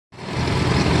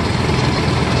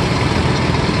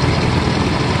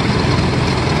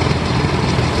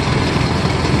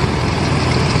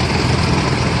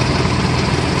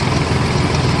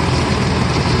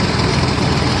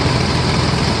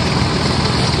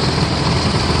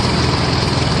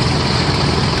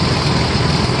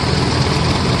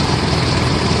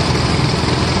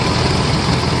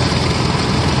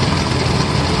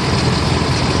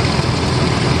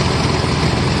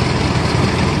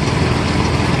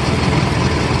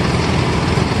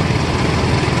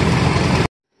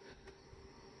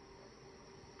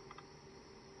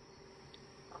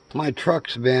My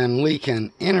truck's been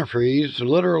leaking antifreeze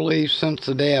literally since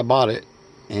the day I bought it.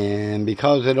 And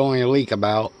because it only leaks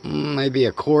about maybe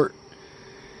a quart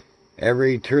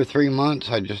every 2 or 3 months,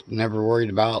 I just never worried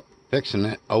about fixing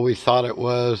it. Always thought it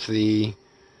was the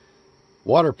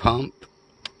water pump.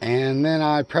 And then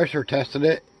I pressure tested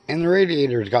it, and the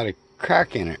radiator's got a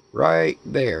crack in it right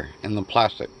there in the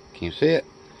plastic. Can you see it?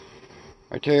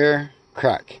 Right there,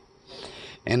 crack.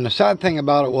 And the sad thing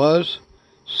about it was,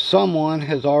 someone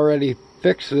has already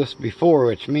fixed this before,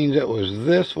 which means it was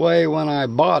this way when I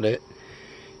bought it,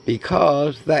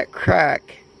 because that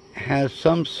crack has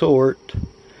some sort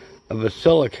of a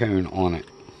silicone on it,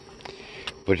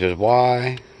 which is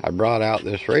why I brought out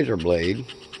this razor blade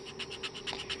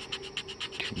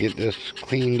to get this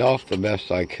cleaned off the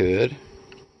best I could.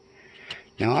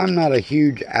 Now, I'm not a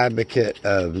huge advocate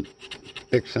of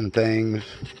fixing things,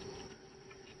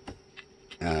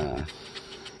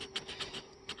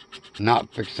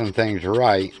 not fixing things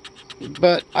right,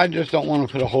 but I just don't want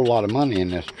to put a whole lot of money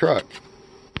in this truck.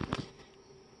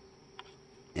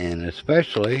 And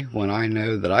especially when I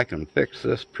know that I can fix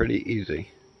this pretty easy.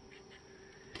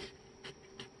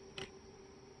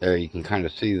 There you can kind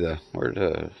of see the,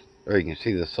 or you can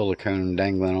see the silicone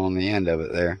dangling on the end of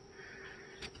it there.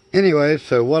 Anyway,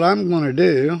 so what I'm going to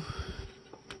do,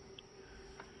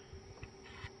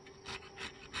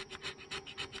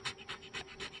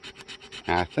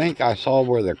 I think I saw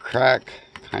where the crack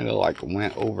kind of like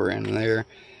went over in there.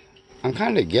 I'm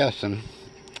kind of guessing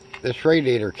this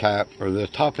radiator cap, or the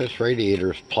top of this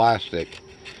radiator, is plastic.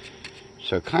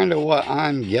 So kind of what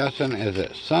I'm guessing is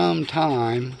at some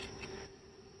time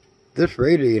this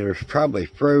radiator's probably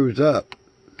froze up.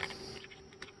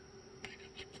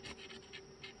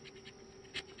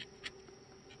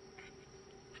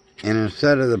 And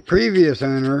instead of the previous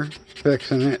owner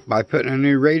fixing it by putting a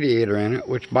new radiator in it,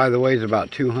 which by the way is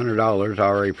about $200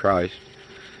 already priced.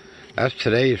 That's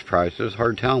today's prices.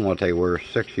 Hard telling what they were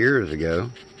 6 years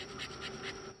ago.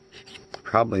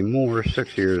 Probably more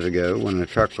 6 years ago when the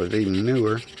truck was even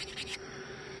newer.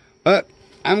 But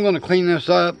I'm going to clean this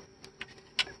up,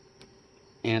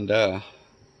 and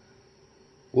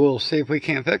we'll see if we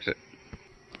can't fix it.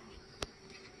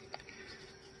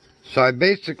 So I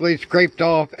basically scraped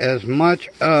off as much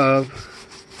of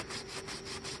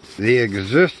the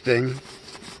existing,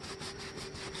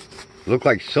 looked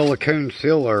like silicone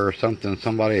sealer or something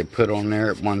somebody had put on there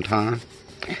at one time.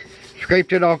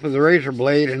 Scraped it off with a razor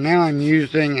blade, and now I'm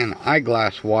using an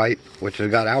eyeglass wipe, which has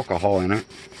got alcohol in it,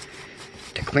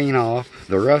 to clean off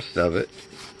the rest of it.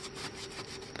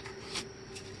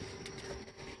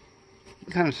 You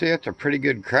can kind of see it's a pretty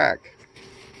good crack.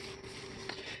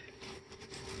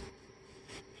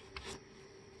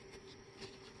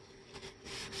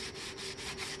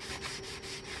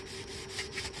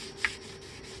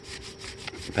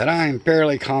 But I am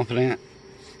fairly confident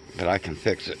that I can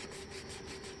fix it.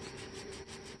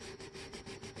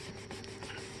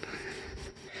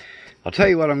 I'll tell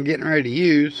you what I'm getting ready to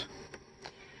use.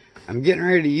 I'm getting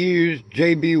ready to use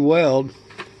JB Weld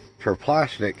for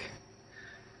plastic.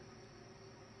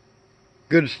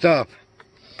 Good stuff.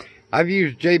 I've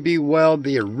used JB Weld,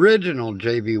 the original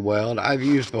JB Weld I've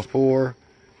used before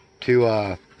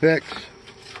to fix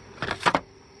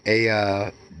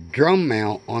a drum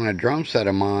mount on a drum set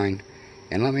of mine.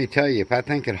 And let me tell you, if that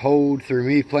thing could hold through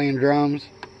me playing drums,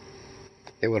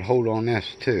 it would hold on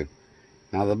this too.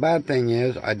 Now the bad thing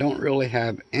is, I don't really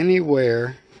have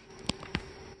anywhere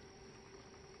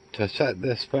to set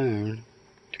this phone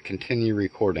to continue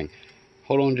recording.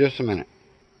 Hold on just a minute.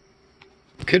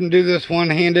 Couldn't do this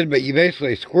one-handed, but you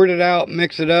basically squirt it out,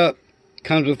 mix it up.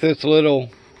 Comes with this little,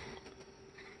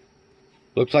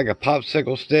 looks like a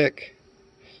popsicle stick.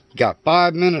 You got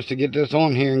 5 minutes to get this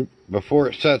on here before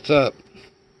it sets up.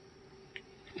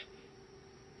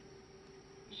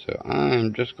 So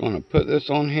I'm just going to put this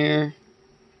on here.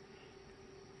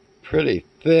 Pretty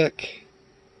thick.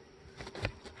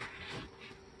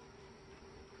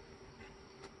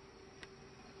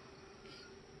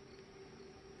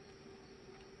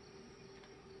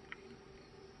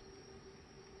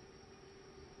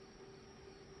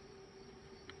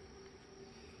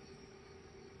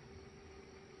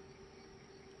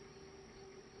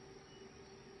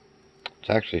 It's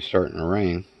actually starting to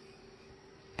rain.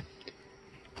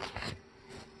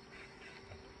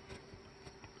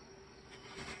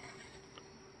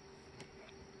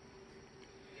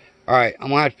 Alright, I'm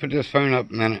going to have to put this phone up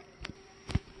a minute.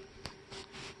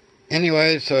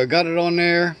 Anyway, so I got it on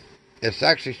there. It's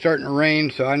actually starting to rain,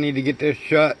 so I need to get this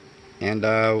shut. And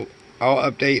I'll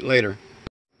update later.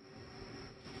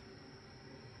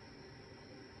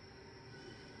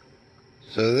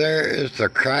 So there is the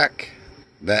crack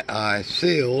that I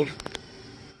sealed,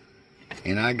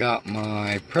 and I got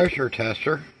my pressure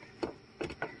tester.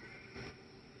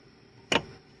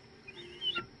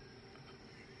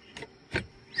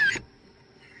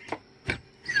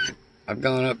 I've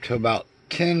gone up to about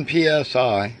 10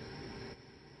 psi,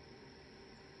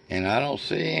 and I don't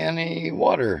see any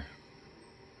water,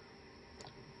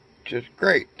 which is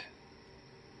great.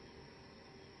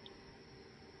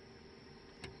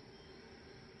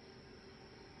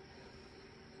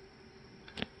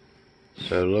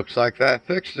 So it looks like that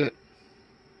fixed it.